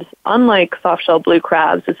crabs, unlike soft-shell blue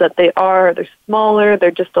crabs, is that they're smaller,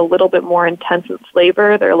 they're just a little bit more intense in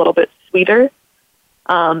flavor, they're a little bit sweeter.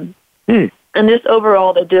 And just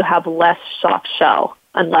overall, they do have less soft shell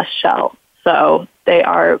and less shell. So they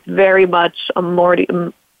are very much a more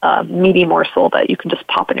meaty morsel that you can just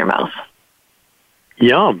pop in your mouth.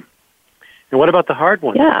 Yum. And what about the hard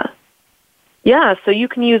one? Yeah, so you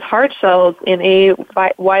can use hard shells in a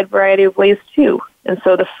wide variety of ways, too. And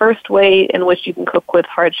so the first way in which you can cook with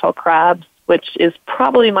hard shell crabs, which is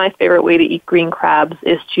probably my favorite way to eat green crabs,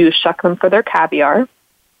 is to shuck them for their caviar.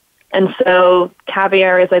 And so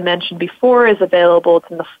caviar, as I mentioned before, is available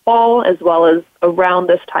in the fall as well as around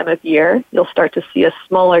this time of year. You'll start to see a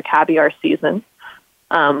smaller caviar season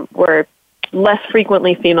where less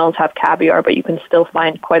frequently females have caviar, but you can still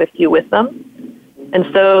find quite a few with them. And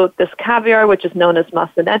so this caviar, which is known as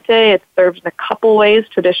massanette, it's served in a couple ways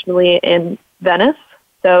traditionally in Venice.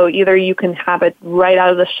 So either you can have it right out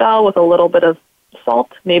of the shell with a little bit of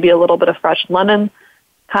salt, maybe a little bit of fresh lemon,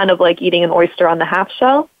 kind of like eating an oyster on the half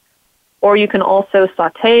shell. Or you can also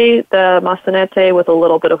saute the massanette with a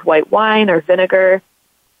little bit of white wine or vinegar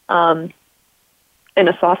in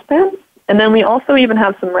a saucepan. And then we also even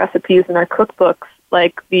have some recipes in our cookbooks,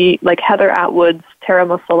 like Heather Atwood's Terra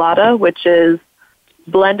Masalata, which is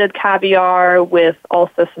blended caviar with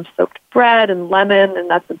also some soaked bread and lemon, and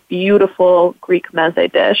that's a beautiful Greek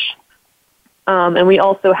meze dish. And we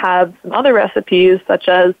also have some other recipes, such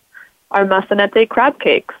as our massanette crab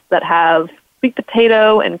cakes that have sweet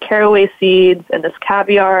potato and caraway seeds and this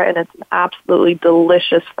caviar, and it's an absolutely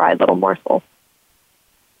delicious fried little morsel.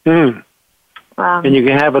 And you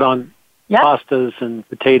can have it on pastas and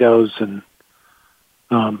potatoes and...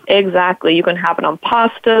 Exactly. You can have it on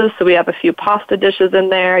pastas. So we have a few pasta dishes in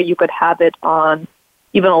there. You could have it on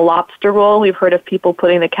even a lobster roll. We've heard of people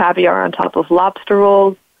putting the caviar on top of lobster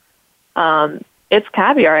rolls. It's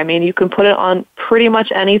caviar. I mean, you can put it on pretty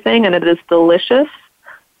much anything, and it is delicious.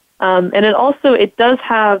 And it does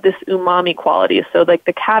have this umami quality. So like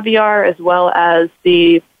the caviar as well as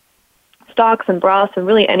the stocks and broths and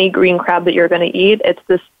really any green crab that you're going to eat, it's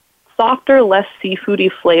this softer, less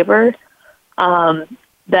seafoody flavor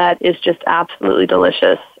that is just absolutely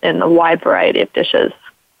delicious in a wide variety of dishes.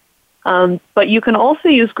 But you can also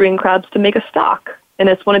use green crabs to make a stock, and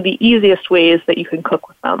it's one of the easiest ways that you can cook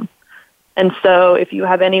with them. And so if you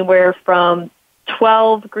have anywhere from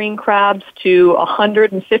 12 green crabs to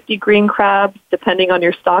 150 green crabs, depending on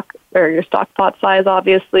your stock pot size,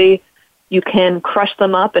 obviously, you can crush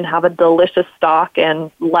them up and have a delicious stock in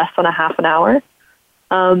less than a half an hour.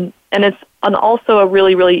 And it's also a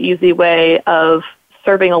really, really easy way of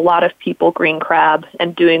serving a lot of people green crab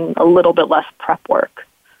and doing a little bit less prep work.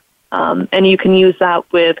 And you can use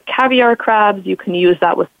that with caviar crabs. You can use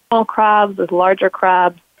that with small crabs, with larger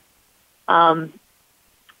crabs.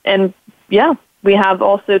 We have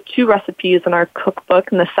also 2 recipes in our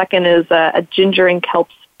cookbook, and the second is a ginger and kelp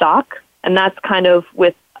stock, and that's kind of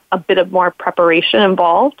with a bit of more preparation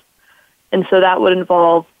involved. And so that would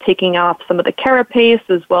involve taking off some of the carapace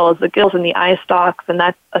as well as the gills and the eye stalks, and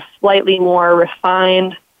that's a slightly more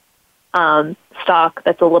refined stock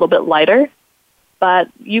that's a little bit lighter. But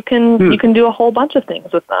you can do a whole bunch of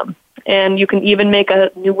things with them. And you can even make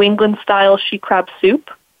a New England-style she crab soup.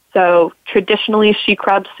 So traditionally, she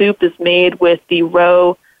crab soup is made with the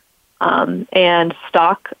roe and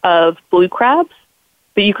stock of blue crabs,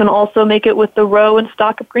 but you can also make it with the roe and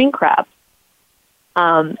stock of green crabs.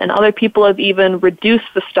 And other people have even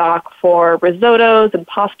reduced the stock for risottos and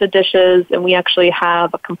pasta dishes, and we actually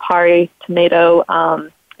have a Campari tomato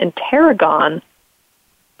and tarragon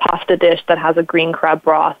pasta dish that has a green crab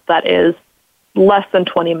broth that is less than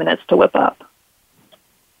 20 minutes to whip up.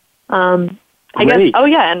 And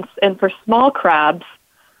for small crabs,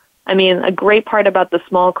 I mean, a great part about the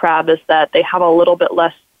small crab is that they have a little bit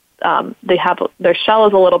less, their shell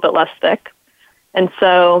is a little bit less thick. And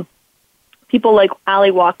so people like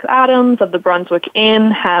Allie Walk Adams of the Brunswick Inn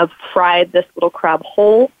have fried this little crab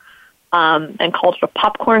whole and called it a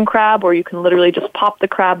popcorn crab, where you can literally just pop the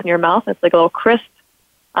crab in your mouth. It's like a little crisp.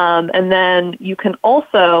 And then you can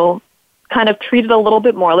also kind of treat it a little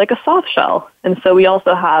bit more like a soft shell. And so we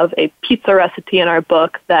also have a pizza recipe in our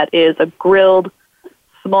book that is a grilled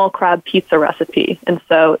small crab pizza recipe. And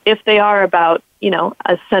so if they are about,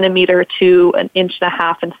 a centimeter to 1.5 inches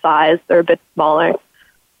in size, they're a bit smaller,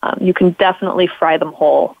 you can definitely fry them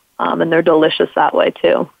whole, and they're delicious that way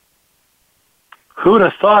too. Who'd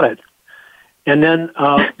have thought it? And then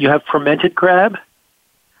you have fermented crab?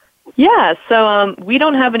 Yeah, so we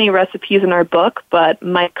don't have any recipes in our book, but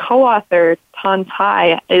my co-author, Tan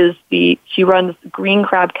Tai, she runs Green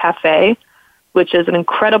Crab Cafe, which is an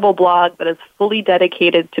incredible blog that is fully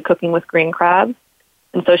dedicated to cooking with green crab.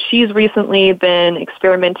 And so she's recently been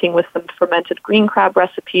experimenting with some fermented green crab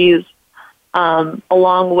recipes,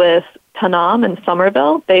 along with Tanam and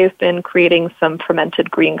Somerville. They've been creating some fermented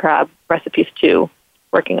green crab recipes too,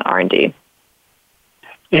 working R&D.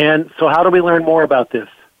 And so how do we learn more about this?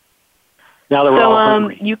 Now that we're all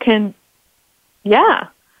hungry. You can,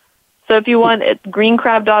 So if you want,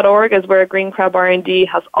 greencrab.org is where Green Crab R&D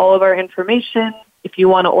has all of our information. If you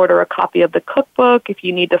want to order a copy of the cookbook, if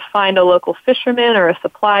you need to find a local fisherman or a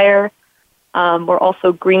supplier, we're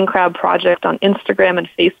also Green Crab Project on Instagram and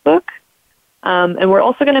Facebook. And we're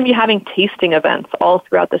also going to be having tasting events all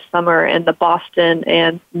throughout the summer in the Boston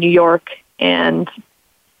and New York and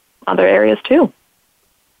other areas too.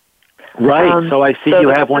 Right. So I see you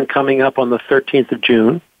have one coming up on the 13th of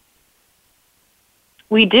June.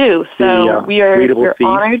 We do. So we're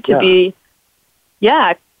honored to be,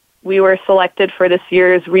 we were selected for this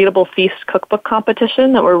year's Readable Feast cookbook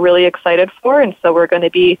competition that we're really excited for. And so we're going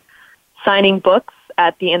to be signing books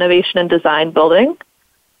at the Innovation and Design Building.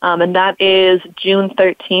 And that is June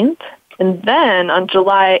 13th. And then on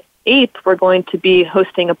July 8th, we're going to be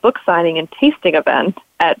hosting a book signing and tasting event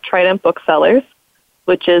at Trident Booksellers,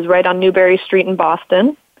 which is right on Newbury Street in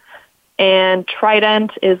Boston. And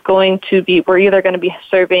Trident is we're either going to be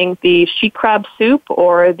serving the she crab soup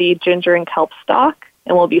or the ginger and kelp stock,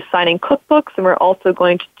 and we'll be signing cookbooks, and we're also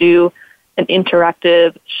going to do an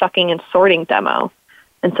interactive shucking and sorting demo.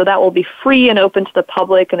 And so that will be free and open to the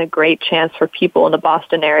public and a great chance for people in the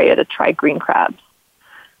Boston area to try green crabs.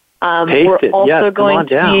 We're also going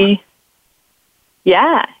to be...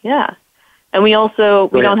 Yeah. And we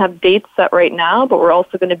don't have dates set right now, but we're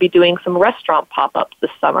also going to be doing some restaurant pop-ups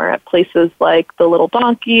this summer at places like the Little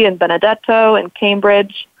Donkey and Benedetto and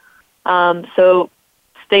Cambridge. So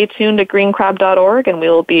stay tuned to greencrab.org, and we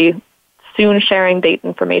will be soon sharing date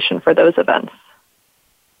information for those events.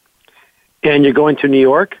 And you're going to New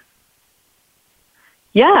York?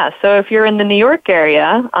 Yeah, so if you're in the New York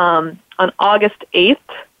area, on August 8th,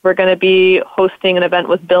 we're going to be hosting an event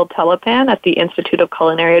with Bill Telepan at the Institute of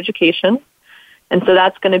Culinary Education. And so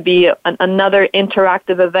that's going to be another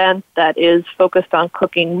interactive event that is focused on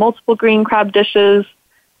cooking multiple green crab dishes,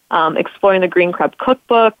 exploring the green crab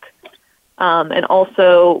cookbook, and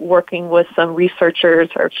also working with some researchers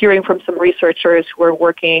or hearing from some researchers who are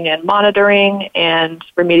working in monitoring and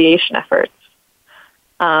remediation efforts.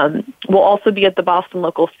 We'll also be at the Boston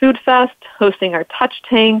Local Food Fest, hosting our Touch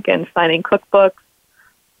Tank and signing cookbooks.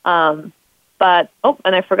 And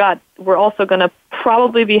I forgot, we're also going to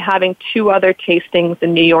probably be having 2 other tastings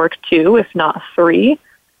in New York too, if not 3.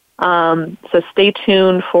 So stay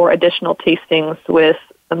tuned for additional tastings with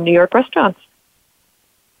some New York restaurants.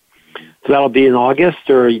 So that'll be in August,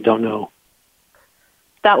 or you don't know?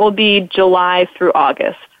 That will be July through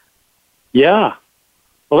August. Yeah.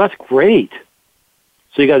 Well, that's great.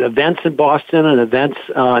 So you got events in Boston and events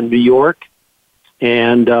in New York,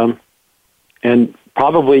 and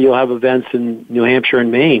probably you'll have events in New Hampshire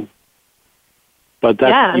and Maine. But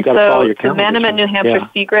that's, you got to follow your calendar. The Manomet New Hampshire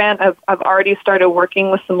Sea Grant, I've already started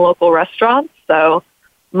working with some local restaurants. So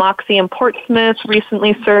Moxie in Portsmouth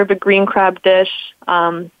recently served a green crab dish,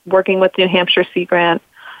 working with New Hampshire Sea Grant.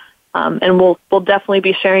 And we'll definitely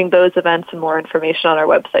be sharing those events and more information on our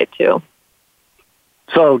website too.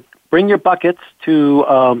 So bring your buckets to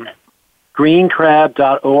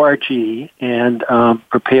greencrab.org and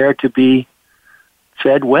prepare to be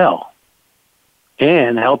fed well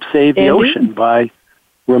and help save the ocean by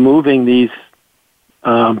removing these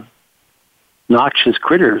noxious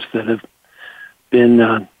critters that have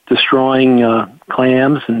been destroying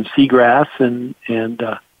clams and seagrass and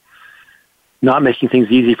not making things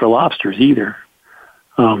easy for lobsters either.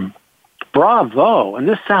 Bravo! And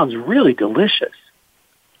this sounds really delicious.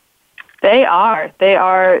 They are. They're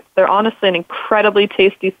honestly an incredibly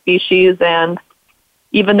tasty species, and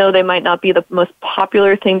even though they might not be the most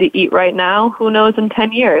popular thing to eat right now, who knows in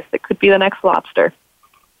 10 years? It could be the next lobster.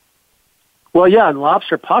 Well, yeah, and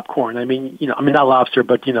lobster popcorn. I mean, not lobster,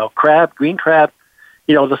 but, crab, green crab,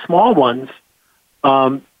 the small ones,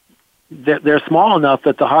 they're small enough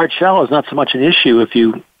that the hard shell is not so much an issue if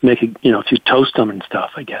you make it, if you toast them and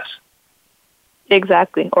stuff, I guess.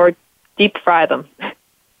 Exactly. Or deep fry them.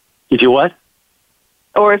 If you what?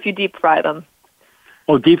 Or if you deep fry them.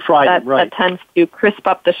 Oh, deep fry them, right. That tends to crisp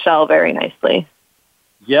up the shell very nicely.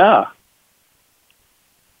 Yeah.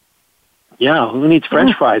 Yeah, who needs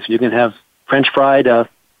French fries? You can have French fried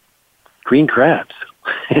green crabs.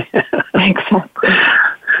 Exactly.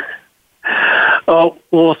 Oh,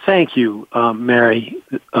 well, thank you, Mary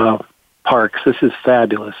Parks. This is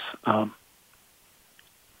fabulous.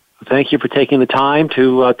 Thank you for taking the time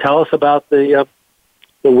to tell us about the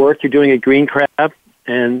work you're doing at Green Crab.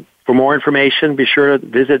 And for more information, be sure to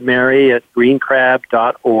visit Mary at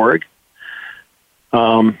greencrab.org.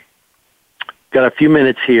 Got a few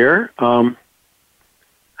minutes here. How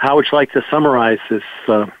would you like to summarize this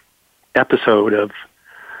episode of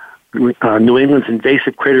New England's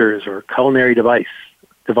invasive critters or culinary delights,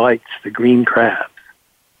 the green crabs?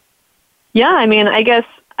 Yeah,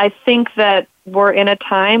 I think that we're in a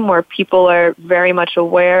time where people are very much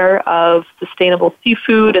aware of sustainable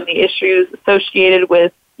seafood and the issues associated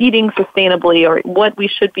with eating sustainably, or what we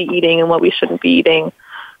should be eating and what we shouldn't be eating.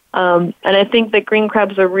 And I think that green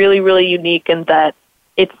crabs are really, really unique in that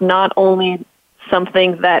it's not only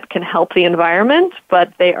something that can help the environment,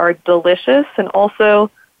 but they are delicious. And also,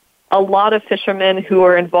 a lot of fishermen who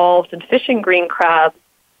are involved in fishing green crabs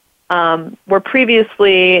were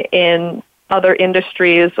previously in other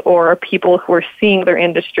industries, or people who are seeing their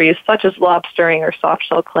industries, such as lobstering or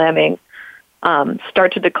softshell clamming,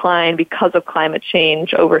 start to decline because of climate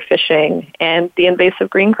change, overfishing, and the invasive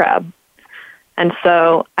green crab. And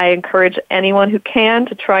so I encourage anyone who can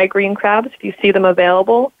to try green crabs if you see them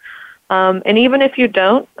available. And even if you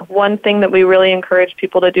don't, one thing that we really encourage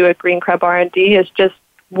people to do at Green Crab R&D is just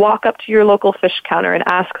walk up to your local fish counter and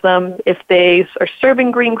ask them if they are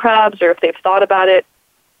serving green crabs or if they've thought about it,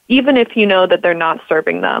 even if you know that they're not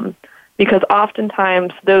serving them. Because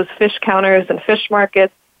oftentimes those fish counters and fish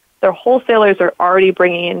markets, their wholesalers are already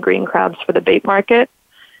bringing in green crabs for the bait market.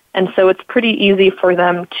 And so it's pretty easy for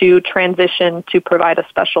them to transition to provide a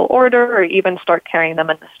special order or even start carrying them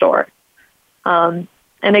in the store.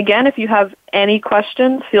 And again, if you have any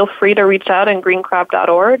questions, feel free to reach out on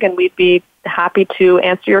greencrab.org, and we'd be happy to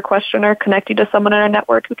answer your question or connect you to someone in our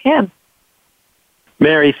network who can.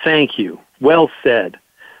 Mary, thank you. Well said.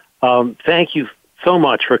 Thank you so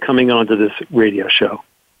much for coming on to this radio show.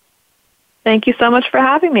 Thank you so much for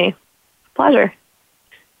having me. Pleasure.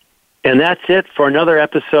 And that's it for another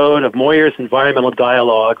episode of Moyer's Environmental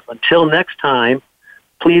Dialogues. Until next time,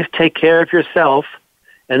 please take care of yourself,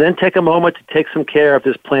 and then take a moment to take some care of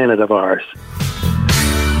this planet of ours.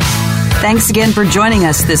 Thanks again for joining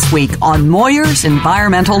us this week on Moyer's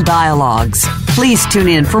Environmental Dialogues. Please tune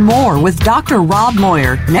in for more with Dr. Rob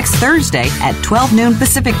Moyer next Thursday at 12 noon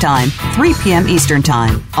Pacific Time, 3 p.m. Eastern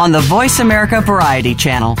Time on the Voice America Variety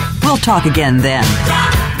Channel. We'll talk again then.